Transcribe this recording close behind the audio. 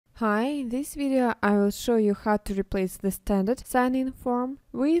Hi, in this video I will show you how to replace the standard sign-in form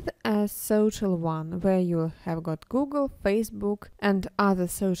with a social one, where you'll have got Google, Facebook and other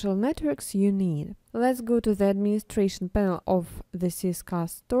social networks you need. Let's go to the administration panel of the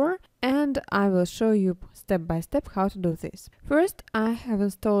CSCast store and I will show you step by step how to do this. First, I have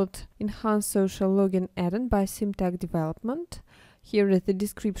installed Enhanced Social Login add-on by SimTech Development. Here is the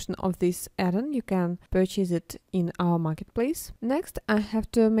description of this add-on. You can purchase it in our marketplace. Next, I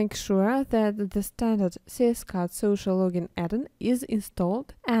have to make sure that the standard CSCast Social Login add-on is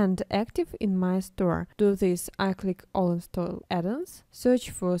installed and active in my store. To do this, I click All Install Add-ons, search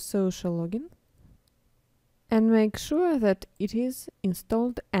for Social Login, and make sure that it is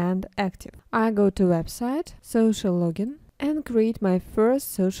installed and active. I go to website, Social Login, and create my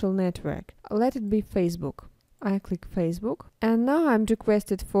first social network. Let it be Facebook. I click Facebook, and now I'm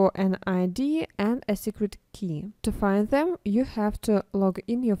requested for an ID and a secret key. To find them, you have to log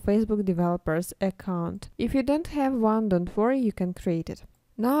in your Facebook developer's account. If you don't have one, don't worry, you can create it.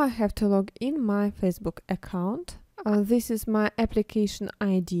 Now I have to log in my Facebook account. This is my application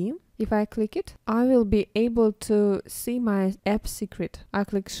ID. If I click it, I will be able to see my app secret. I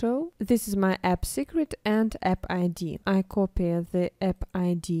click Show. This is my app secret and app ID. I copy the app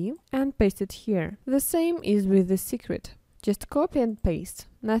ID and paste it here. The same is with the secret. Just copy and paste.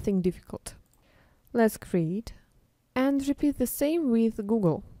 Nothing difficult. Let's create and repeat the same with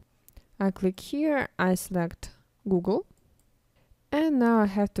Google. I click here, I select Google, and now I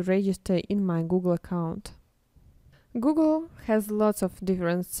have to register in my Google account. Google has lots of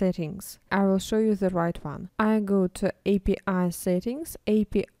different settings. I will show you the right one. I go to API settings,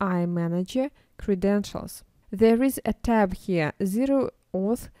 API manager, credentials. There is a tab here, Zero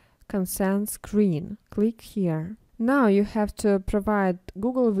Auth Consent Screen. Click here. Now you have to provide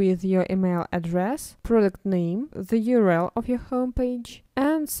Google with your email address, product name, the URL of your homepage,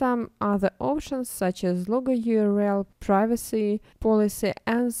 and some other options such as logo URL, privacy policy,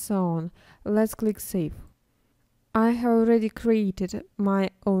 and so on. Let's click Save. I have already created my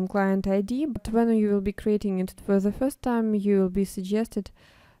own client ID, but when you will be creating it for the first time, you will be suggested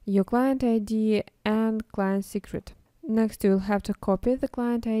your client ID and client secret. Next, you will have to copy the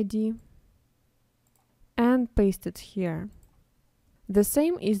client ID and paste it here. The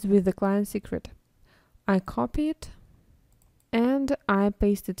same is with the client secret. I copy it and I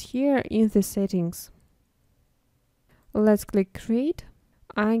paste it here in the settings. Let's click Create.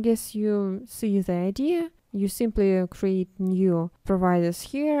 I guess you see the idea. You simply create new providers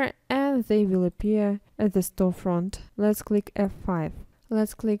here and they will appear at the storefront. Let's click F5.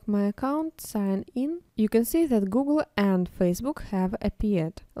 Let's click My Account, Sign In. You can see that Google and Facebook have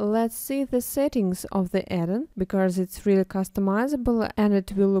appeared. Let's see the settings of the add-on, because it's really customizable and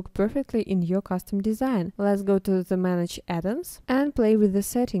it will look perfectly in your custom design. Let's go to the Manage Add-ons and play with the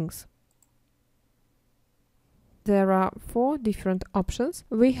settings. There are 4 different options.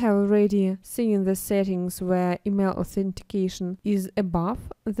 We have already seen the settings where email authentication is above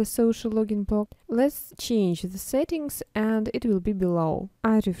the social login block. Let's change the settings and it will be below.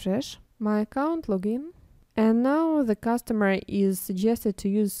 I refresh my account, login, and now the customer is suggested to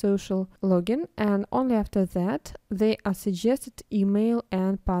use social login, and only after that they are suggested email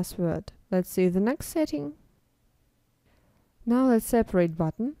and password. Let's see the next setting. Now let's separate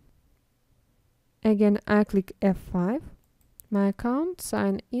button. Again, I click F5, my account,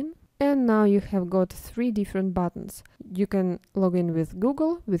 sign in, and now you have got 3 different buttons. You can log in with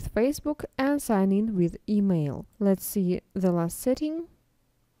Google, with Facebook, and sign in with email. Let's see the last setting.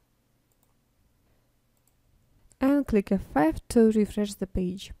 And click F5 to refresh the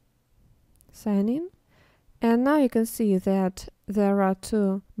page. Sign in. And now you can see that there are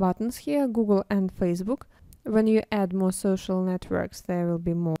 2 buttons here, Google and Facebook. When you add more social networks, there will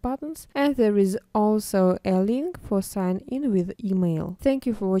be more buttons, and there is also a link for sign in with email. Thank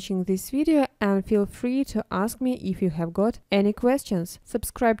you for watching this video and feel free to ask me if you have got any questions.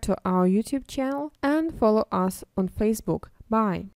 Subscribe to our YouTube channel and follow us on Facebook. Bye!